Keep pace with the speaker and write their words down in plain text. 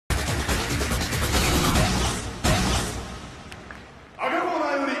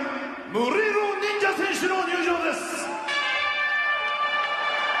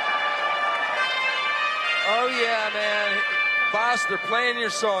Boss, they're playing your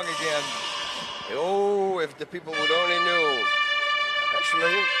song again. Oh, if the people would only knew.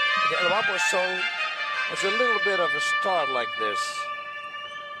 Actually, the El Guapo song has a little bit of a start like this.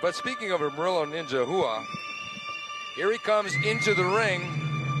 But speaking of Murilo Ninja Hua, here he comes into the ring.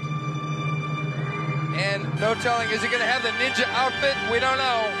 And no telling, is he going to have the ninja outfit? We don't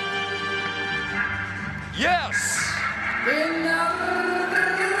know. Yes! In the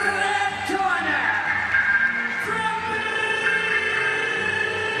red corner, from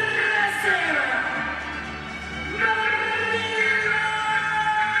Brazil, Murilo Ninja.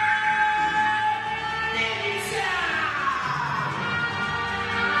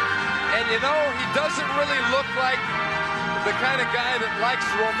 And you know, he doesn't really look like the kind of guy that likes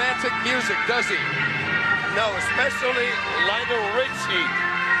romantic music, does he? No, especially Lionel Richie.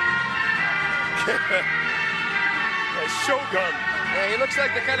 A Shogun. Yeah, he looks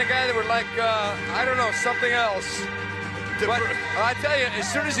like the kind of guy that would like, I don't know, something else. But I tell you, as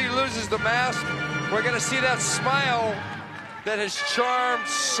soon as he loses the mask, we're going to see that smile that has charmed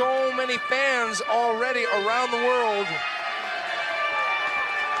so many fans already around the world.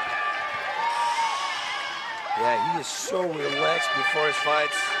 Yeah, he is so relaxed before his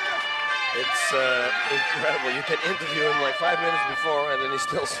fights. It's incredible. You can interview him like 5 minutes before, and then he's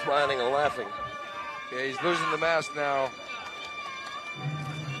still smiling and laughing. Yeah, he's losing the mask now.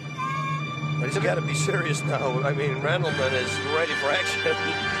 But he's got to be serious now. I mean, Randleman is ready for action.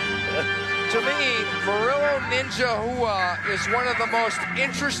 To me, Murilo Ninja Hua is one of the most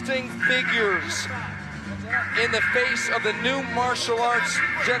interesting figures in the face of the new martial arts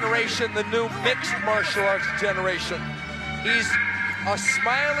generation, the new mixed martial arts generation. He's a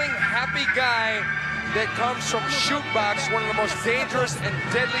smiling, happy guy that comes from Shootbox, one of the most dangerous and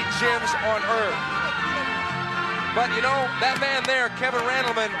deadly gyms on earth. But you know, that man there, Kevin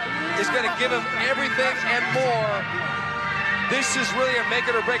Randleman, is going to give him everything and more. This is really a make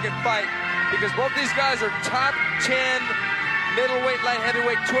it or break it fight, because both these guys are top 10 middleweight, light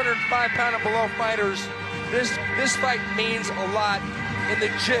heavyweight, 205-pound and below fighters. This fight means a lot in the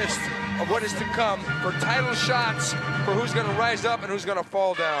gist of what is to come for title shots, for who's going to rise up and who's going to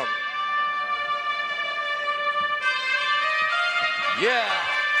fall down. Yeah,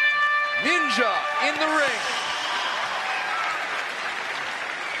 Ninja in the ring.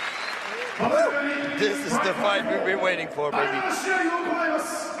 This is the fight we've been waiting for, baby.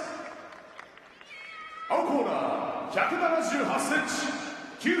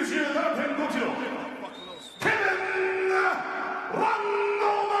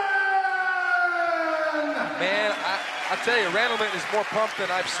 Man, I tell you, Randleman is more pumped than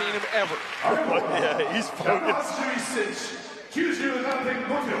I've seen him ever. Yeah, he's focused.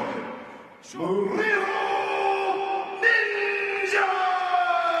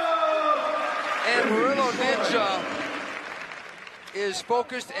 And Murilo Ninja is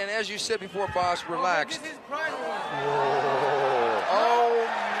focused and, as you said before, boss, relaxed.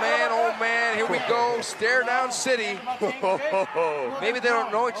 Oh man, here we go. Stare down city. Maybe they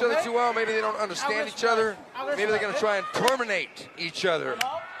don't know each other too well. Maybe they don't understand each other. Maybe they're going to try and terminate each other.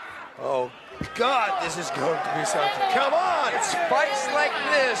 Oh, God, this is going to be something. Come on! It's fights like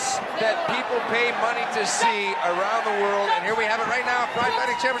this that people pay money to see around the world. And here we have it right now. Pride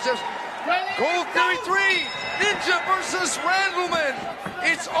Fighting Championships. Gold Fury 3, Ninja versus Randleman.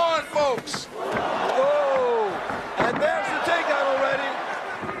 It's on, folks. Whoa! And there's the takedown already.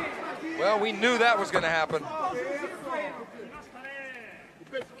 Well, we knew that was going to happen.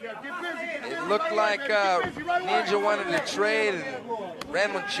 It looked like Ninja wanted to trade, and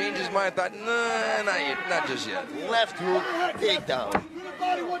Randleman changed his mind. Thought, nah, not just yet. Left hook, takedown.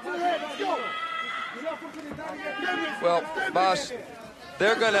 Well, boss,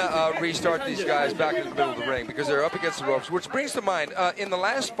 they're going to restart these guys back in the middle of the ring because they're up against the ropes, which brings to mind, in the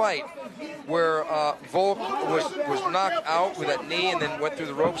last fight where Volk was knocked out with that knee and then went through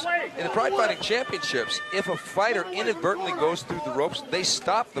the ropes, in the Pride Fighting Championships, if a fighter inadvertently goes through the ropes, they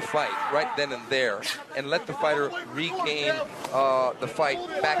stop the fight right then and there and let the fighter regain the fight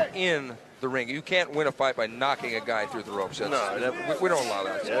back in the ring. You can't win a fight by knocking a guy through the ropes. We don't allow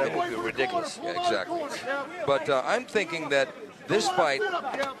that. Yeah, that would be ridiculous. Yeah, exactly. But I'm thinking that this fight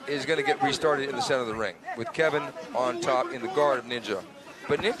is going to get restarted in the center of the ring with Kevin on top in the guard of Ninja.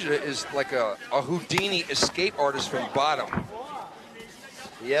 But Ninja is like a Houdini escape artist from bottom.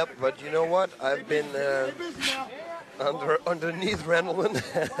 Yep, but you know what? I've been underneath Randleman,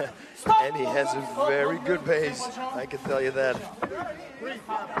 and he has a very good base. I can tell you that.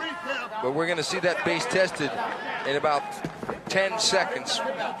 But we're going to see that base tested in about 10 seconds.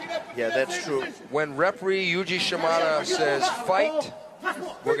 Yeah, that's true. When referee Yuji Shimada says fight,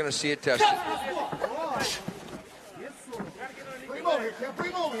 we're going to see it tested.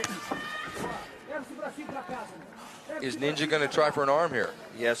 Is Ninja going to try for an arm here?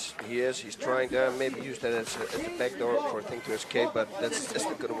 Yes, he is. He's trying to maybe use that as a backdoor for a thing to escape, but that's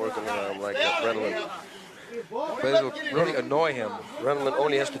not going to work on an arm like Randleman. But it'll really annoy him. Randleman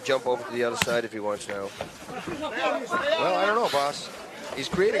only has to jump over to the other side if he wants now. Well, I don't know, boss. He's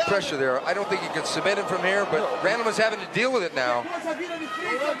creating pressure there. I don't think you can submit him from here, but Randleman's having to deal with it now.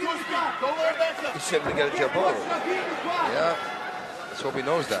 He's simply got to jump over. Yeah, let's hope he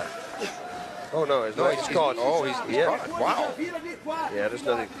knows that. Oh no, he's caught. Oh, he's caught. Wow. Yeah, there's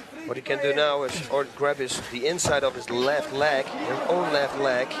nothing. What he can do now is grab the inside of his left leg, his own left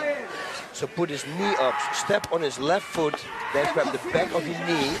leg. So put his knee up, step on his left foot, then grab the back of your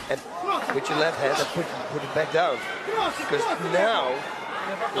knee and with your left hand and put it back down. Because now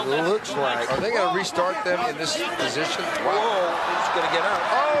it looks like. Are they going to restart them in this position? Wow. Whoa, he's going to get out.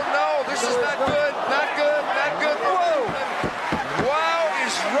 Oh no, this is not good. Not good. Not good. Whoa. Wow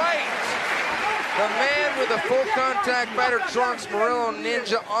is right. The man with the full contact fighter trunks, Murilo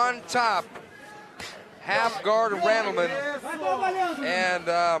Ninja on top. Half guard of Randleman. And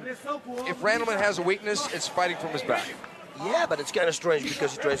if Randleman has a weakness, it's fighting from his back. Yeah, but it's kind of strange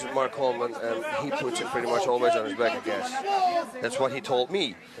because he trains with Mark Coleman and he puts it pretty much always on his back, I guess. That's what he told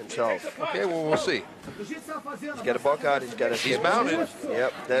me himself. Okay, well, we'll see. He's got to buck out. He's mounted.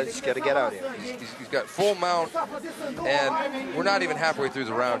 Yep, he's got to get out here. He's got full mount, and we're not even halfway through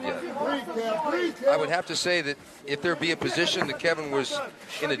the round yet. I would have to say that if there be a position that Kevin was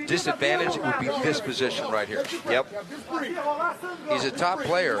in a disadvantage, it would be this position right here. Yep. He's a top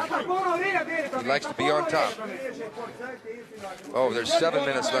player. He likes to be on top. Oh, there's 7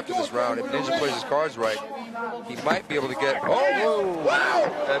 minutes left in this round. If Ninja plays his cards right, he might be able to get. Oh,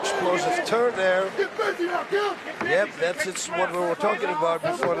 wow! Explosive turn there. Yep, it's what we were talking about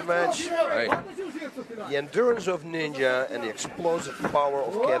before the match. Right. The endurance of Ninja and the explosive power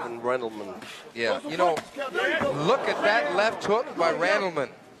of Kevin Randleman. Yeah, you know, look at that left hook by Randleman.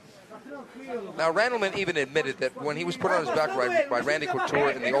 Now, Randleman even admitted that when he was put on his back by Randy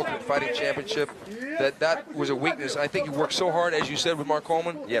Couture in the Ultimate Fighting Championship, that was a weakness. I think he worked so hard, as you said, with Mark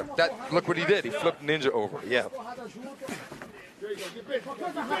Coleman. Yeah. Look what he did. He flipped Ninja over. Yeah.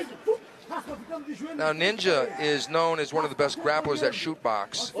 Now, Ninja is known as one of the best grapplers at shoot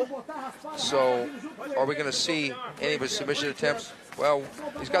box. So, are we going to see any of his submission attempts? Well,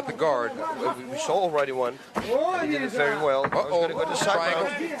 he's got the guard. We saw already one. He did it very well. Uh-oh,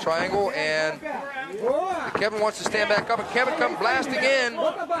 triangle, and Kevin wants to stand back up, and Kevin comes blasting in.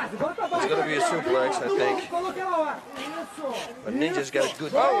 It's going to be a suplex, I think. But Ninja's got a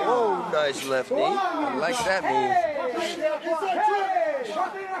good. Oh, nice left knee. I like that move.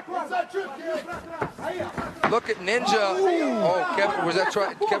 Look at Ninja. Oh,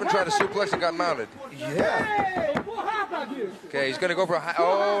 Kevin tried to suplex and got mounted. Yeah. Okay, he's going to go for a high.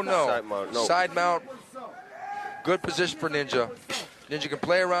 Oh, no. Side mount. No. Side mount. Good position for Ninja. Ninja can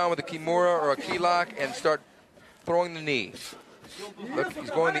play around with a Kimura or a key lock and start throwing the knee. Look,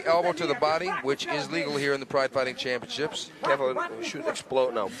 he's going the elbow to the body, which is legal here in the Pride Fighting Championships. Kevin should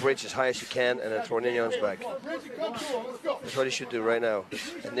explode now. Bridge as high as you can and then throw Ninja on his back. That's what he should do right now.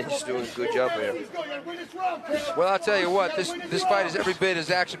 And Ninja's doing a good job here. Well, I'll tell you what, this fight is every bit as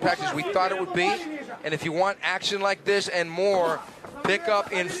action-packed as we thought it would be. And if you want action like this and more, pick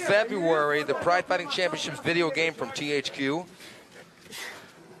up in February the Pride Fighting Championships video game from THQ.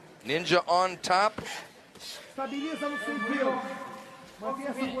 Ninja on top.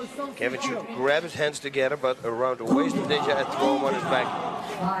 Kevin should grab his hands together, but around the waist of Ninja and throw him on his back.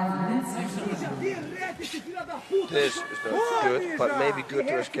 This is not good, but maybe good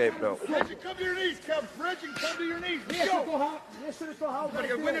to escape now. Come to your knees, Kev. Bridge and come to your knees. Let's go.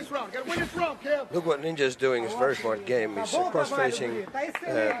 Gotta win this round. Gotta win this round, Kev. Look what Ninja is doing. It's a very smart game. He's cross-facing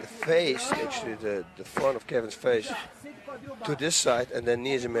the face, actually the front of Kevin's face, to this side, and then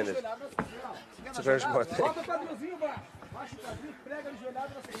knees him in it. It's a very smart thing.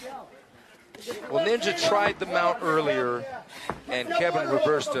 Well, Ninja tried the mount earlier, and Kevin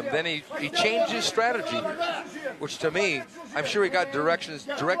reversed him. Then he changed his strategy, which to me, I'm sure he got directions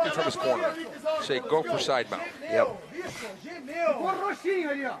directly from his corner. Say, go for side mount. Yep. He's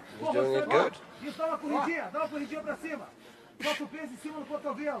doing it good.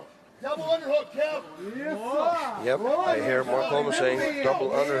 Double underhook, Kev. Yep, I hear Mark Coleman saying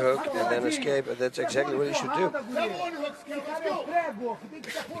double underhook and then escape, and that's exactly what he should do. Double underhooks, Kev. Let's go.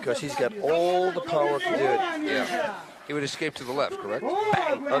 Because he's got all the power to do it. Yeah. He would escape to the left, correct?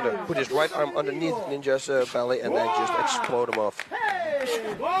 Bang! Under. Put his right arm underneath Ninja's belly and then just explode him off.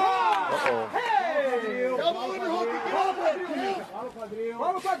 Uh-oh. Double underhook.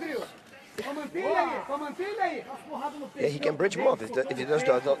 Yeah, he can bridge him off. If he does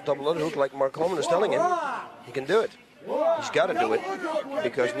the double underhook like Mark Coleman is telling him, he can do it. He's got to do it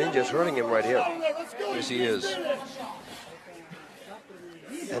because Ninja's hurting him right here. Yes, he is.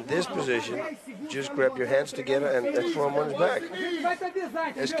 And this position, just grab your hands together and throw him on his back.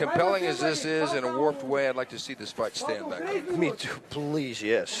 As compelling as this is in a warped way, I'd like to see this fight stand back. Me too, please,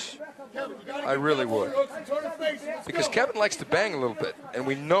 yes. I really would. Because Kevin likes to bang a little bit, and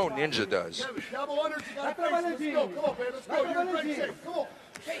we know Ninja does.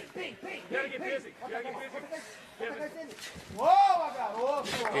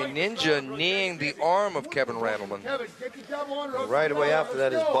 Okay, Ninja kneeing the arm of Kevin Randleman. Right away after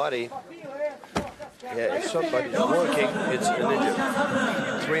that, his body. Yeah, if somebody's working, it's the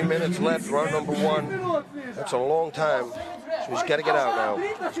Ninja. 3 minutes left, round number 1. That's a long time. So he's got to get out now.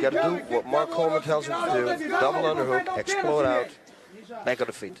 He's got to do what Mark Coleman tells him to do. Double underhook, explode out, back on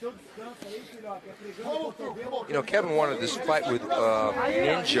the feet. You know, Kevin wanted this fight with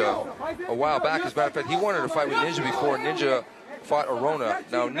Ninja a while back. As a matter of fact, he wanted to fight with Ninja before Ninja fought Arona.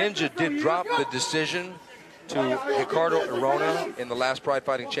 Now, Ninja did drop the decision to Ricardo Arona in the last Pride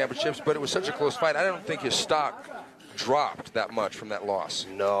Fighting Championships, but it was such a close fight. I don't think his stock dropped that much from that loss.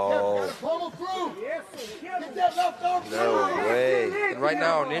 No. No way. And right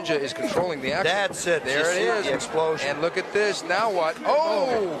now, Ninja is controlling the action. That's it. There it is. The explosion. And look at this. Now what?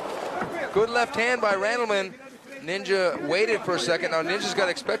 Oh! Good left hand by Randleman. Ninja waited for a second. Now Ninja's got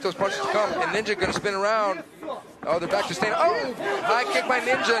to expect those punches to come. And Ninja going to spin around. Oh, they're back to stand. Oh! High kick by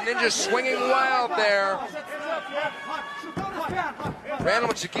Ninja. Ninja swinging wild there.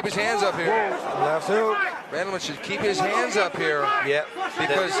 Randleman should keep his hands up here. Left hook. Randleman should keep his hands up here. Yep.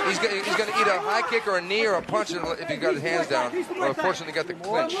 Because he's going to eat a high kick or a knee or a punch if he got his hands down. Well, unfortunately, got the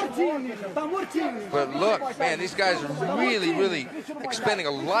clinch. But look, man, these guys are really, really expending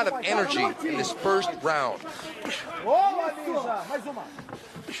a lot of energy in this first round.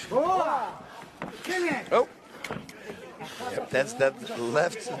 Oh. Yep, that's that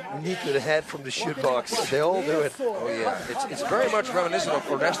left knee to the head from the shoot box. They all do it. Oh, yeah. It's very much reminiscent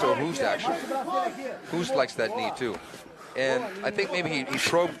of Ernesto Hoost, actually. Hoost likes that knee, too. And I think maybe he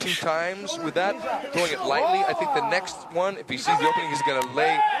probed 2 times with that, throwing it lightly. I think the next one, if he sees the opening, he's going to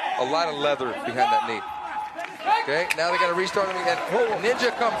lay a lot of leather behind that knee. Okay, now they're going to restart him again.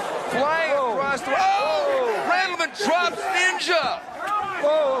 Ninja comes flying across the... Oh! Randleman drops Ninja!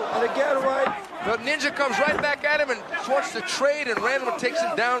 Whoa, and again, right. But Ninja comes right back at him and wants to trade, and Randleman takes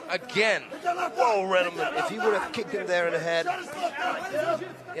him down again. Whoa, Randleman, if he would have kicked him there in the head.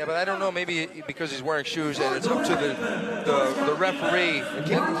 Yeah, but I don't know, maybe because he's wearing shoes and it's up to the referee.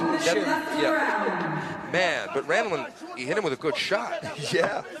 Yeah. Man, but Randleman, he hit him with a good shot.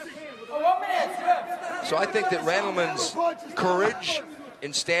 Yeah. So I think that Randleman's courage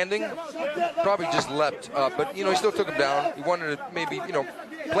in standing probably just leapt up. But, you know, he still took him down. He wanted to maybe, you know,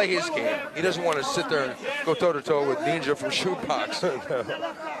 play his game. He doesn't want to sit there and go toe-to-toe with Ninja from shootbox.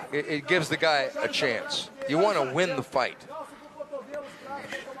 It gives the guy a chance. You want to win the fight.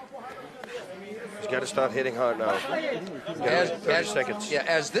 He's got to start hitting hard now. 30 seconds. Yeah,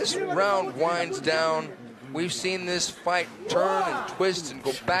 as this round winds down, we've seen this fight turn and twist and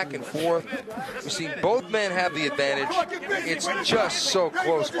go back and forth. We've seen both men have the advantage. It's just so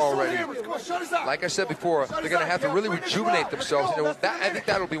close already. Like I said before, they're going to have to really rejuvenate themselves. You know, I think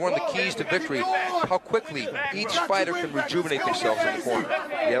that'll be one of the keys to victory, how quickly each fighter can rejuvenate themselves in the corner.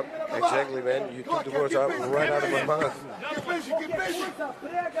 Yep, exactly, man. You took the words right out of my mouth.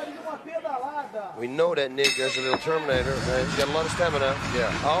 We know that Nick is a little Terminator. He's got a lot of stamina.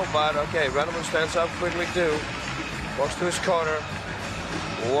 Yeah. Oh, but okay, Randleman stands up quickly too. Walks to his corner.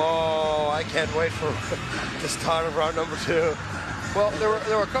 Whoa, I can't wait for the start of round number 2. Well,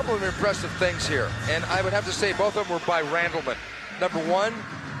 there were a couple of impressive things here, and I would have to say both of them were by Randleman. Number one,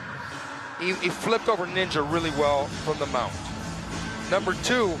 he flipped over Ninja really well from the mount. Number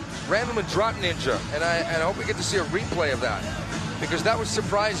two, Randleman dropped Ninja, and I hope we get to see a replay of that, because that was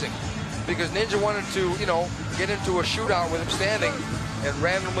surprising. Because Ninja wanted to, you know, get into a shootout with him standing, and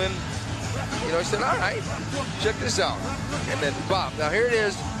Randleman, you know, he said, all right, check this out. And then bop. Now here it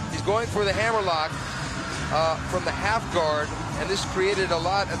is. He's going for the hammerlock from the half guard, and this created a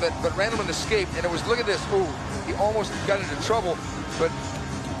lot of it, but Randleman escaped, and it was, look at this. Ooh, he almost got into trouble, but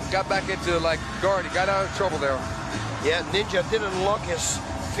got back into, like, guard. He got out of trouble there. Yeah, Ninja didn't lock his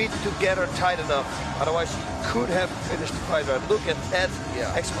feet together tight enough. Otherwise, he could have finished the fight. Right? Look at that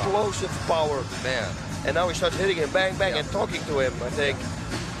explosive power. Man. And now he starts hitting him, bang, bang, and talking to him, I think.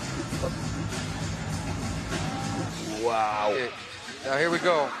 Wow. Now here we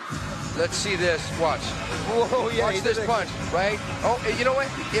go. let's see this. Watch. Whoa, yeah, Watch this punch, right? Oh, you know what?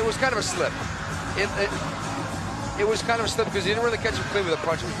 It was kind of a slip. It was kind of a slip because he didn't really catch him clean with a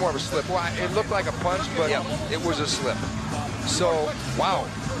punch. It was more of a slip. Well, it looked like a punch, but it was a slip. So, wow.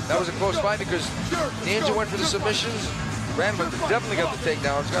 That was a close fight because Ninja went for the submissions. Randleman definitely got the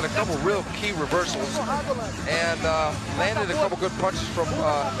takedowns, got a couple real key reversals, and landed a couple good punches from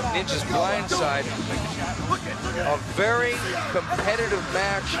Ninja's blind side. A very competitive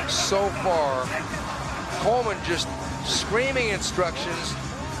match so far. Coleman just screaming instructions,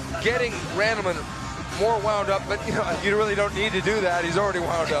 getting Randleman more wound up, but you really don't need to do that. He's already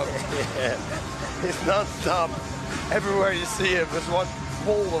wound up. Yeah, he's non-stop. Everywhere you see him, there's one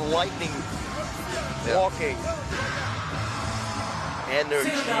bolt of lightning walking. Energy.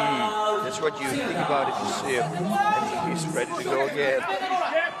 That's what you think about if you see him. And he's ready to go again.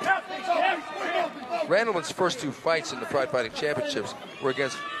 Randleman's first two fights in the Pride Fighting Championships were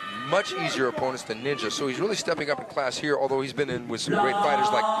against much easier opponents than Ninja, so he's really stepping up in class here, although he's been in with some great fighters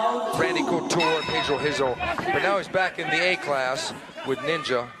like Randy Couture and Pedro Hizo. But now he's back in the A class with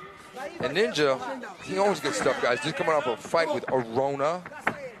Ninja. And Ninja, he always gets stuff, guys. Just coming off a fight with Arona.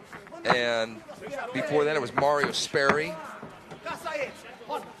 And before that, it was Mario Sperry.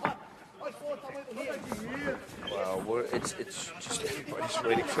 Wow, it's just everybody's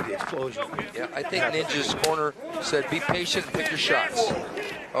waiting for the explosion. Yeah, I think Ninja's corner said, be patient and pick your shots.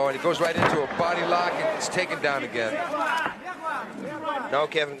 Oh, and he goes right into a body lock and it's taken down again. Now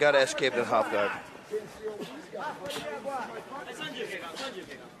Kevin got to escape that half guard.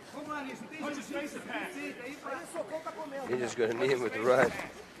 Ninja's going to knee him with the right.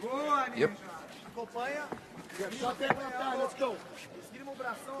 Yep. Shut that left eye, let's go.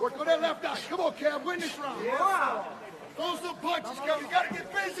 Work on that left eye. Come on, Kev, win this round. Throw some punches, Kev. You gotta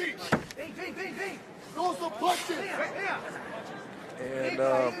get busy. Throw some punches. And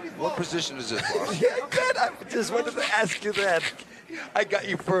what position is this, boss? Yeah, good. I just wanted to ask you that. I got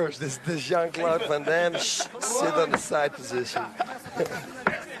you first. This is Jean-Claude Van Damme. Sit on the side position.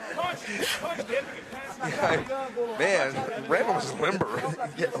 Man, Randleman's limber.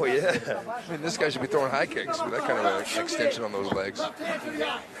 Yeah, oh, yeah. I mean, this guy should be throwing high kicks with that kind of an extension on those legs. With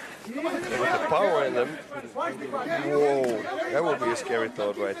the power in them. Whoa, that would be a scary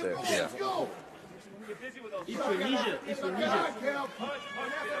thought right there. Yeah.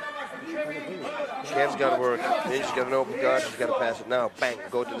 Kev's got to work. Ninja's got an open guard. He's got to pass it now. Bang,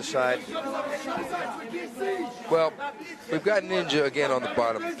 go to the side. Well, we've got Ninja again on the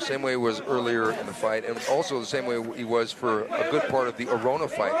bottom, same way he was earlier in the fight, and also the same way he was for a good part of the Arona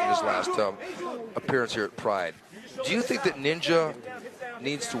fight in his last appearance here at Pride. Do you think that Ninja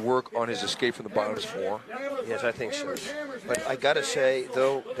needs to work on his escape from the bottoms more? Yes, I think so. But I gotta say,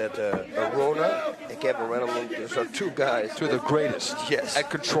 though, that Arona and Kevin Randleman, those are two guys. Two of the greatest. Yes. At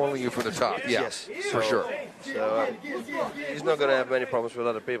controlling you from the top. Yeah, yes. for sure. So he's not gonna have many problems with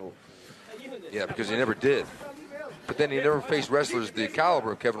other people. Yeah, because he never did. But then he never faced wrestlers the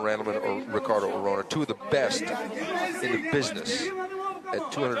caliber of Kevin Randleman or Ricardo Arona, two of the best in the business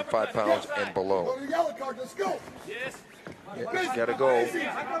at 205 pounds and below. He's got to go.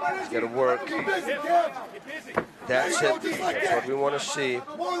 He's got to work. That's it. That's what we want to see.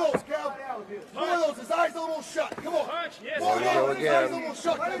 More of those, Kev. More of those. His eyes a little shut. Come on. There we go again.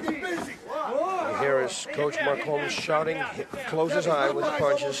 Get busy. You hear his coach Mark Holmes shouting, close his eye with the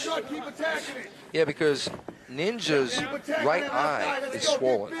punches. Keep attacking it. Yeah, because Ninja's right eye is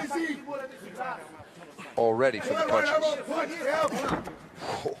swollen already from the punches.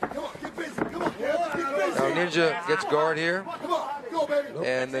 Now Ninja gets guard here,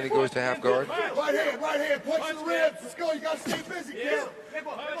 and then he goes to half guard. Right hand, punch in the ribs. Let's go, you gotta stay busy, Kev. Keep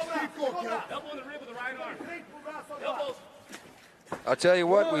going, Kev. Elbow in the rib with the right arm. Elbows. I'll tell you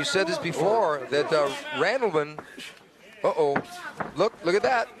what, we said this before, that Randleman, look at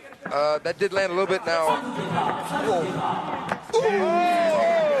that. That did land a little bit now.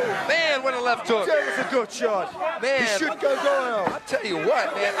 Man, what a left hook. That was a good shot. Man, He should go down. I'll tell you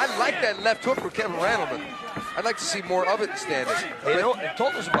what, man, I like that left hook for Kevin Randleman. I'd like to see more of it in standing. He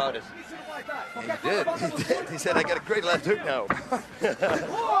told us about it. He did. He did. He said, I got a great left hook now.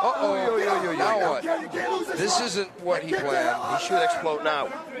 Now what? This isn't what he planned. He should explode now.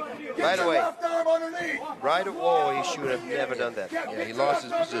 Right away. Right away. Oh, he should have never done that. Yeah, he lost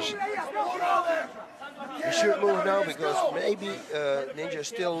his position. He should move now because maybe Ninja is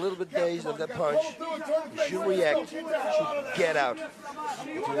still a little bit dazed of that punch. He should react. Should get out.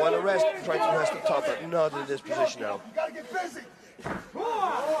 If you want to rest, try to rest the top, but not in this position now.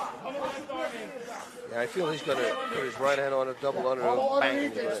 Yeah, I feel he's going to put his right hand on a double under and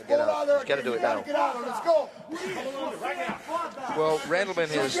bang. He's Underneath going it. to get out. He's got to do it now. Get out. Let's go. Well, Randleman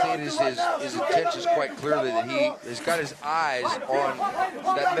has stated his intentions quite clearly that he has got his eyes on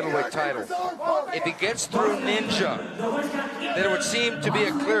that middleweight title. If he gets through Ninja, then it would seem to be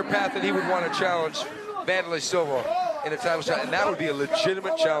a clear path that he would want to challenge Vanderlei Silva in a title shot, and that would be a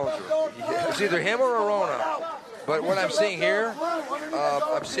legitimate challenger. It's either him or Arona. But what I'm seeing here,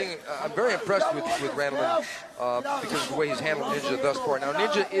 I'm very impressed with Randleman because of the way he's handled Ninja thus far. Now,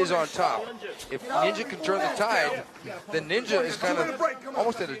 Ninja is on top. If Ninja can turn the tide, then Ninja is kind of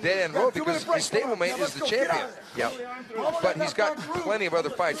almost at a dead-end road because his stablemate is the champion. Yeah. But he's got plenty of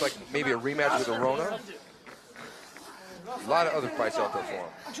other fights, like maybe a rematch with Arona. A lot of other fights out there for him.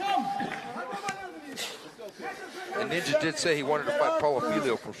 And Ninja did say he wanted to fight Paulo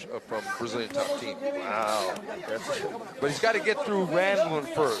Filho from Brazilian Top Team. Wow. But he's got to get through Randleman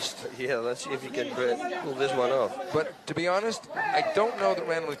first. Yeah, let's see if he can pull this one off. But to be honest, I don't know that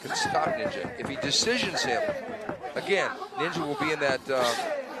Randleman can stop Ninja. If he decisions him, again, Ninja will be in that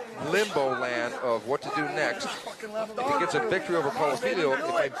limbo land of what to do next. If he gets a victory over Paulo Filho, it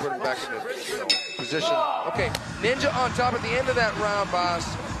may put him back in the position. Okay, Ninja on top at the end of that round, boss.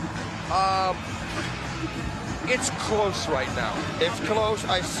 It's close right now. It's close.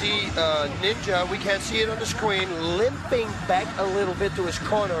 I see Ninja, we can't see it on the screen, limping back a little bit to his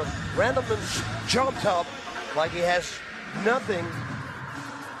corner. Randleman's jumped up like he has nothing.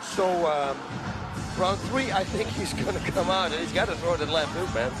 So round 3, I think he's going to come out, and he's got to throw the left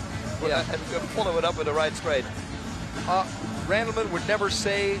hook, man. Yeah, and follow it up with the right straight. Randleman would never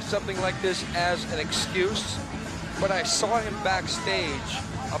say something like this as an excuse, but I saw him backstage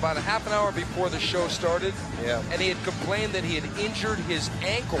about a half an hour before the show started, and he had complained that he had injured his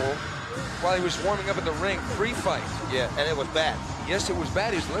ankle while he was warming up in the ring pre-fight. Yeah, and it was bad. Yes, it was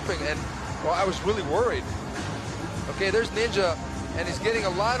bad. He was limping, and well, I was really worried. Okay, there's Ninja, and he's getting a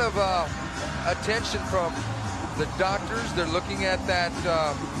lot of attention from the doctors. They're looking at that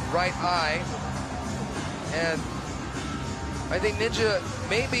right eye, and I think Ninja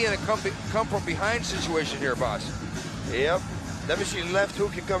may be in a come from behind situation here, boss. Yep. Let me see the left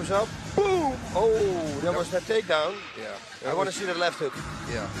hook. He comes up. Boom! Oh, that was that takedown. Yeah. I want to see the left hook.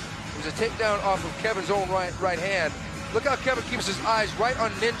 Yeah. It was a takedown off of Kevin's own right hand. Look how Kevin keeps his eyes right on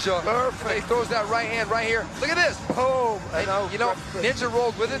Ninja. Perfect. He throws that right hand right here. Look at this. Boom. And, you know, Ninja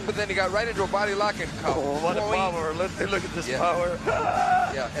rolled with it, but then he got right into a body lock and oh, what a power. Look at this power.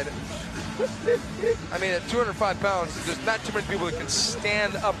 Yeah. And I mean, at 205 pounds, there's not too many people that can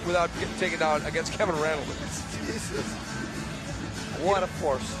stand up without getting taken down against Kevin Randleman. Jesus. What a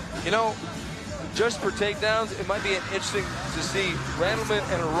force. You know, just for takedowns, it might be interesting to see Randleman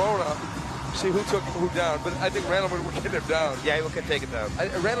and Arona see who took who down. But I think Randleman will get him down. Yeah, he can take it down. I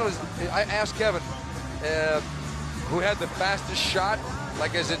asked Kevin who had the fastest shot,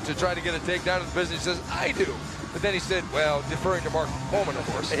 like as in to try to get a takedown in the business. He says, I do. But then he said, well, deferring to Mark Coleman, of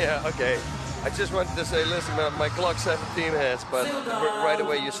course. Yeah, okay. I just wanted to say, listen, man, my clock 17 has, but right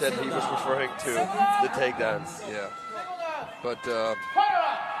away you said he was referring to the takedowns. Yeah. But I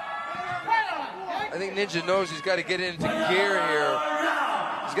think Ninja knows he's got to get into gear here.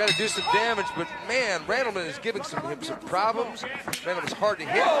 He's got to do some damage, but man, Randleman is giving him some problems. Randleman's hard to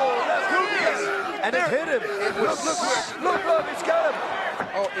hit. Oh, that's good. And it hit him. Look, he's got him.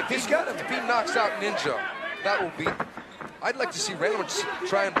 Oh, if he knocks out Ninja, that will be. I'd like to see Randleman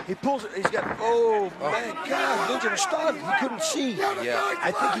try and. He pulls it. He's got. Oh, my God. Ninja was stunned. He couldn't see. Yeah.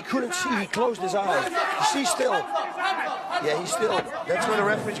 I think he couldn't see. He closed his eyes. You see still. Yeah, he's still. That's where the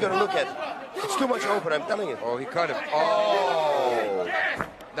referee's going to look at. It's too much open, I'm telling you. Oh, he cut him. Oh.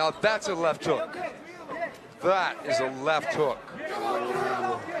 Now that's a left hook. That is a left hook.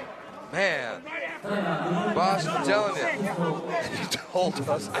 Man. Boss, I'm telling you. He told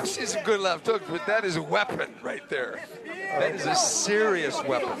us. I see some good left hooks, but that is a weapon right there. That is a serious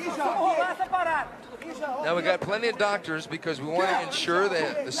weapon. Now we got plenty of doctors because we want to ensure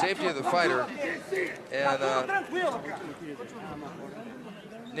the safety of the fighter. And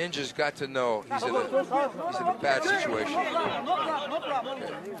Ninja's got to know he's in a bad situation.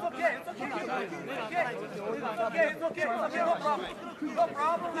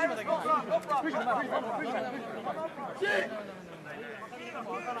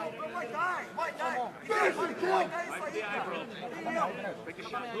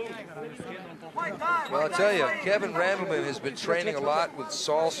 Well, I'll tell you, Kevin Randleman has been training a lot with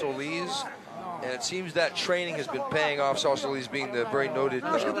Saul Solis. And it seems that training has been paying off, Saul Solis being the very noted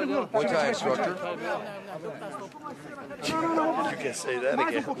Muay Thai instructor. You can say that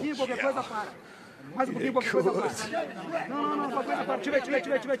again. Mais pouquinho,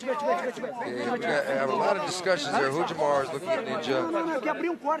 I have a lot of discussions there. Hujimar is looking at Ninja.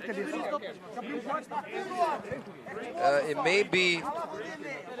 It may be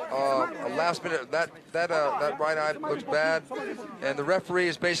a last minute. That right eye looks bad, and the referee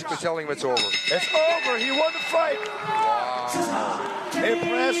is basically telling him it's over. It's over. He won the fight. Wow.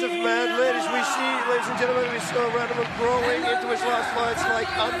 Impressive, man. Ladies and gentlemen, we saw Randleman growing into his last fights like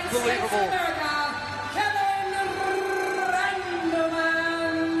unbelievable.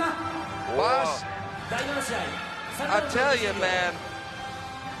 Boss, I tell you, man,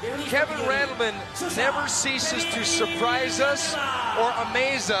 Kevin Randleman never ceases to surprise us or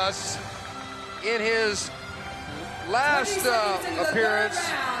amaze us. In his last appearance,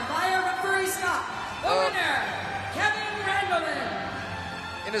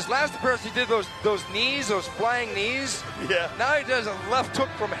 he did those knees, those flying knees. Yeah. Now he does a left hook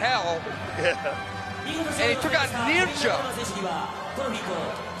from hell. Yeah. And he took out Ninja.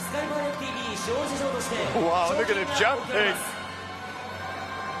 Wow, look at him jumping.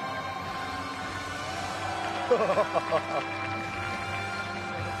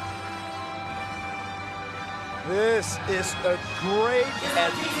 This is a great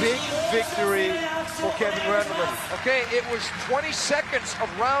and big victory for Kevin Randleman. Okay, it was 20 seconds of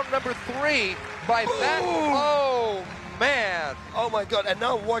round number 3 by that. Oh, man. Oh, my God. And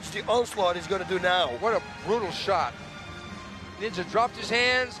now watch the onslaught he's going to do now. What a brutal shot. Ninja dropped his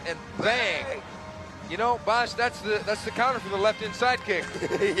hands and bang. You know, Boss, that's the counter for the left inside kick.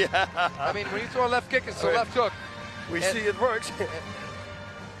 Yeah. I mean, when you throw a left kick, it's the left hook. We see it works.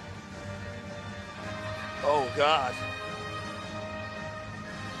 Oh, God.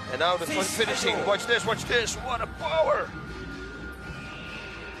 And now the finishing. Watch this, watch this. What a power.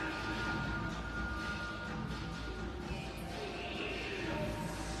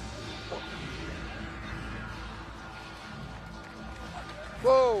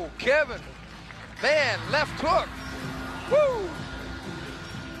 Whoa, Kevin. Man, left hook. Woo.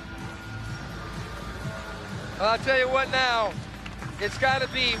 I'll tell you what now. It's got to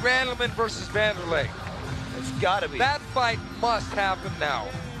be Randleman versus Vanderlei. It's got to be. That fight must happen now.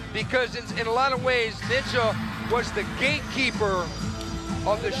 Because in a lot of ways, Ninja was the gatekeeper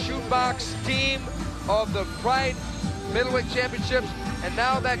of the shootbox team of the Pride Middleweight Championships. And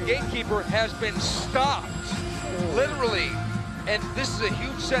now that gatekeeper has been stopped. Literally. And this is a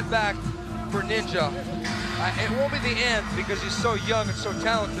huge setback for Ninja. It won't be the end because he's so young and so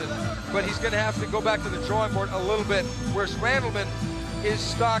talented, but he's going to have to go back to the drawing board a little bit, whereas Randleman, his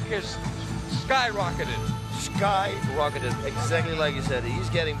stock has skyrocketed. Skyrocketed, exactly like you said. He's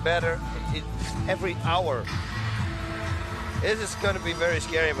getting better every hour. This is going to be very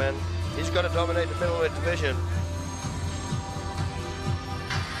scary, man. He's going to dominate the middleweight division.